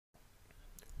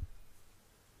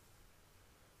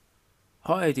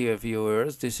Hi dear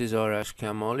viewers, this is Arash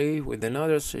Kamali with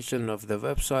another session of the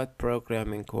website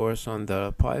programming course on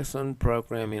the Python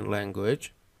programming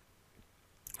language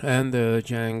and the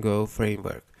Django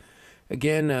framework.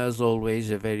 Again, as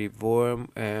always, a very warm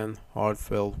and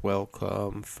heartfelt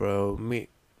welcome from me.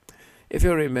 If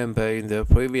you remember, in the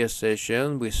previous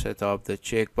session we set up the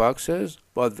checkboxes,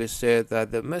 but we said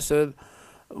that the method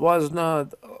was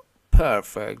not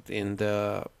perfect in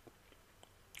the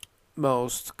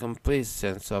most complete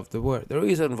sense of the word. The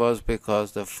reason was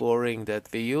because the flooring that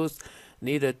we used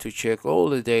needed to check all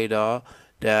the data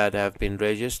that have been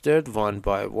registered one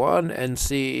by one and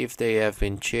see if they have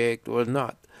been checked or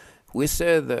not. We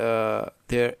said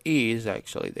there is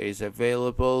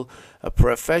available a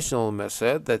professional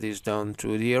method that is done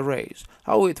through the arrays.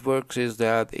 How it works is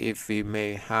that if we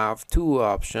may have two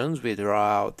options, we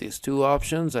draw out these two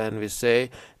options and we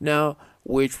say now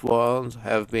which ones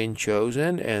have been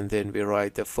chosen, and then we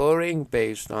write the flooring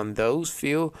based on those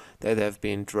few that have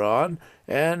been drawn,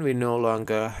 and we no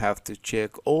longer have to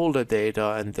check all the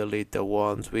data and delete the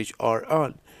ones which are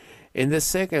on. In the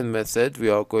second method we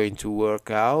are going to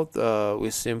work out, we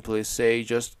simply say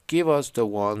just give us the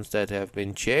ones that have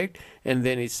been checked, and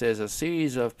then it says a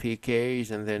series of PKs,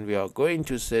 and then we are going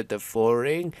to set the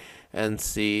flooring and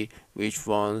see which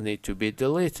ones need to be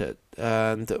deleted.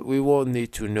 And we won't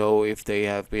need to know if they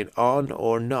have been on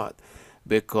or not,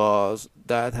 because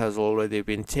that has already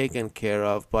been taken care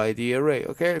of by the array.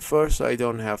 Okay, first I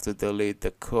don't have to delete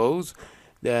the codes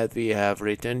that we have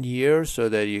written here so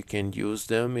that you can use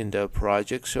them in the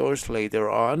project source later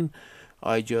on.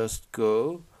 I just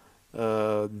go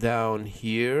down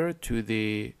here to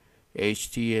the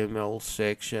HTML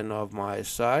section of my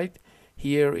site.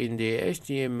 Here in the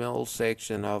HTML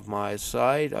section of my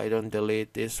site, I don't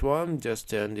delete this one,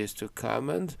 just turn this to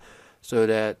comment so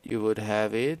that you would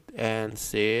have it and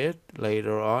see it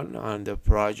later on the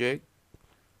project.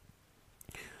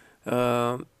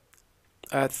 At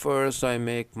first I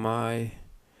make my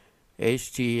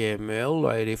HTML,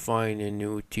 I define a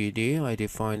new TD, I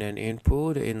define an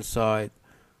input inside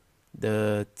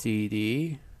the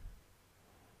TD.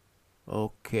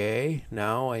 Okay,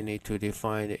 now I need to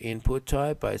define the input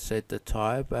type. I set the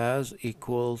type as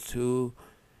equal to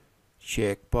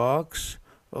checkbox.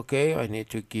 Okay, I need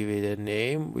to give it a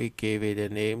name. We gave it a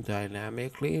name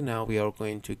dynamically. Now we are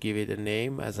going to give it a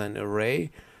name as an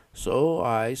array. So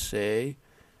I say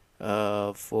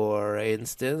for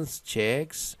instance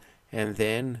checks, and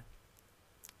then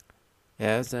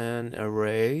as an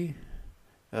array,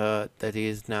 that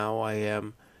is, now I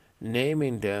am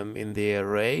naming them in the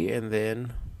array, and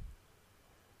then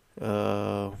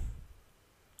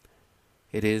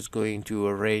it is going to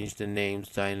arrange the names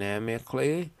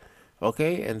dynamically.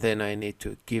 Okay, and then I need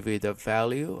to give it a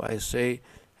value. I say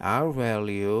our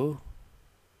value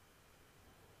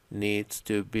needs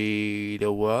to be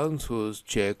the ones whose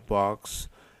checkbox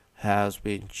has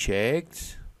been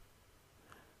checked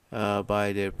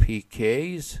by their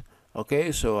PKs.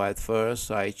 Okay, so at first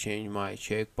I change my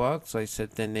checkbox. I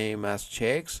set the name as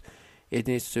checks. It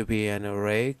needs to be an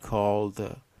array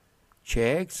called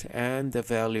checks, and the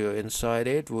value inside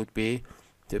it would be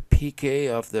the PK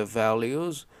of the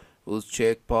values whose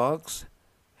checkbox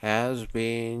has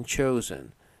been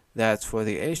chosen. That's for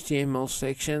the HTML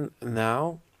section.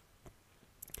 Now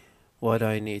what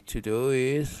I need to do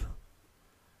is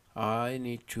I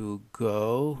need to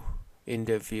go in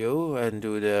the view and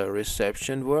do the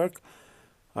reception work.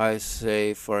 I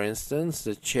say, for instance,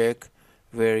 the check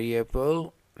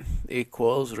variable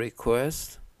equals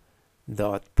request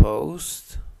dot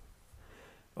post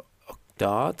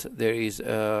dot. There is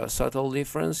a subtle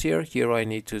difference here. Here I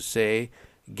need to say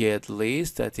get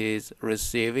list, that is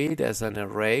receive it as an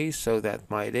array so that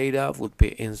my data would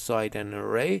be inside an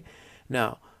array.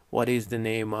 Now what is the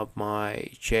name of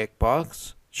my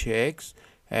checkbox? Checks,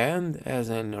 and as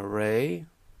an array.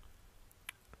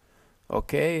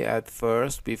 Okay, at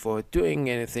first before doing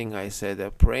anything I said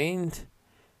a print,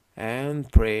 and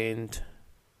print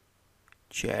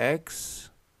checks.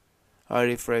 I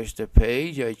refresh the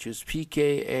page, I choose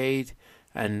PK8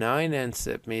 and 9 and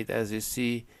submit. As you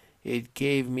see, it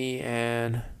gave me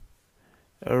an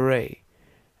array.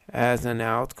 As an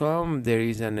outcome, there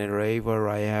is an array where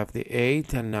I have the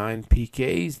 8 and 9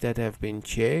 PKs that have been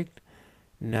checked.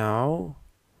 Now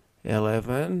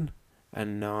 11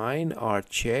 and 9 are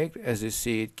checked. As you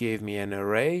see, it gave me an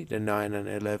array, the 9 and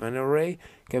 11 array.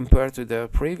 Compared to the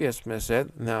previous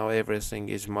method, now everything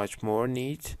is much more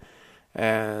neat,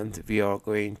 and we are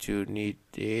going to need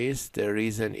this. The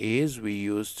reason is we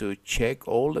used to check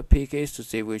all the PKs to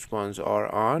see which ones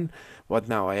are on, but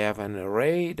now I have an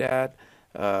array that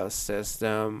says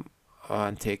them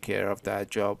and take care of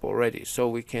that job already. So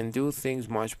we can do things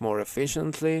much more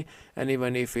efficiently, and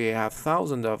even if we have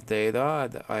thousands of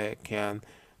data, I can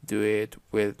do it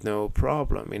with no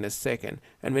problem in a second.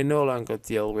 And we no longer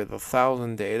deal with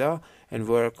 1,000 data and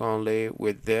work only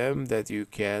with them that you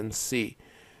can see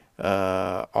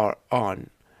are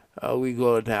on. We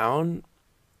go down.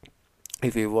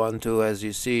 If we want to, as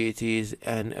you see, it is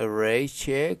an array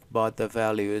check, but the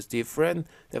value is different,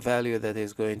 the value that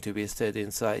is going to be set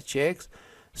inside checks.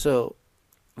 So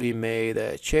we made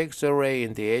a checks array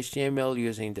in the HTML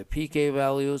using the PK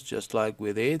values, just like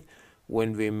we did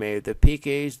when we made the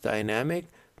PKs dynamic,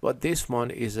 but this one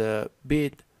is a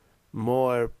bit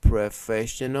more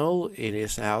professional in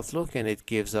its outlook, and it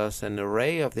gives us an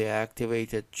array of the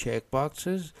activated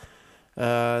checkboxes,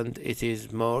 and it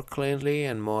is more cleanly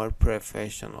and more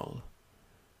professional.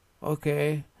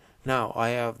 Okay, now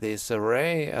I have this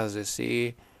array. As you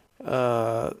see,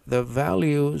 the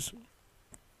values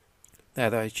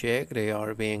that I check, they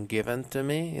are being given to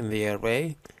me in the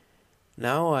array.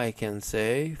 Now I can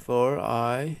say for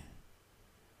I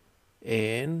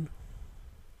in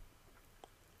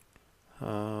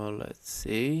let's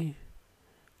see,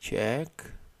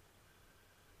 check.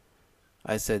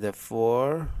 I said a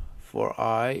for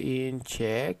I in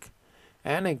check,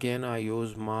 and again I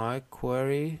use my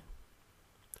query.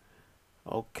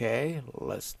 Okay,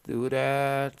 let's do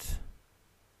that.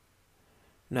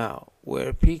 Now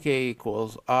where pk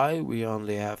equals I, we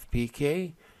only have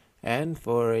pk, and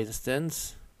for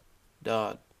instance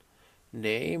dot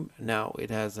name, now it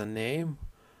has a name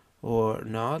or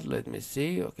not. Let me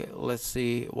see. Okay, let's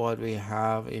see what we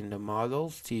have in the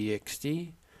models.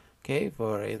 Txt. Okay,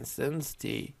 for instance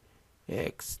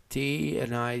txt,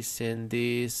 and I send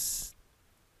this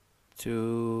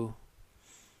to,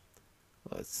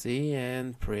 let's see,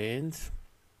 and print.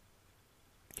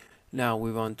 Now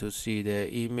we want to see the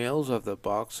emails of the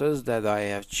boxes that I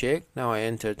have checked. Now I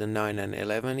enter the 9 and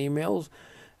 11 emails,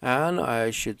 and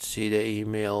I should see the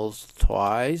emails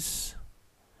twice.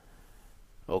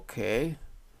 Okay,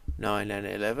 9 and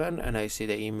 11, and I see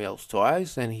the emails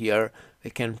twice, and here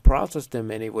we can process them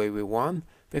any way we want,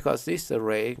 because this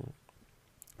array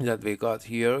that we got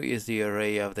here is the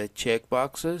array of the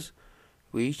checkboxes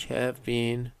which have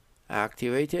been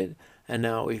activated. And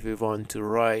now if we want to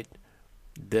write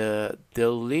the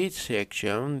delete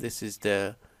section, this is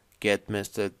the get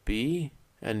method b,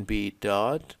 and b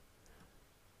dot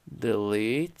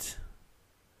delete,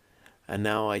 and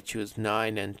now I choose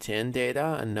 9 and 10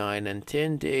 data, and 9 and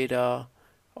 10 data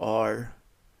are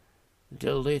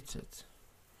deleted.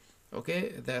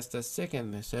 Okay, that's the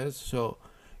second method. So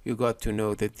you got to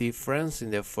know the difference.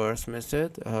 In the first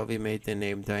method, we made the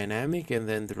name dynamic and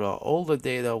then draw all the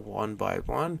data one by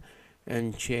one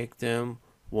and check them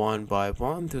one by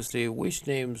one to see which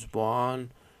names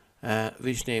on and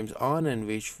which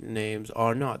names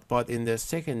are not. But in the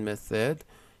second method,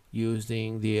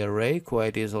 using the array,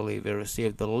 quite easily we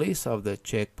receive the list of the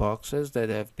checkboxes that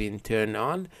have been turned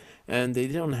on, and they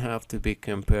don't have to be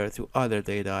compared to other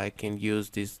data. I can use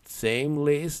this same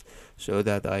list so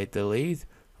that I delete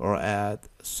or add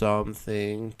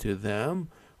something to them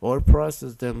or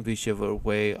process them whichever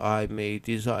way I may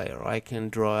desire. I can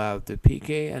draw out the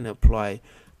PK and apply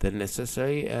the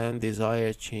necessary and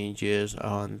desired changes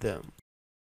on them.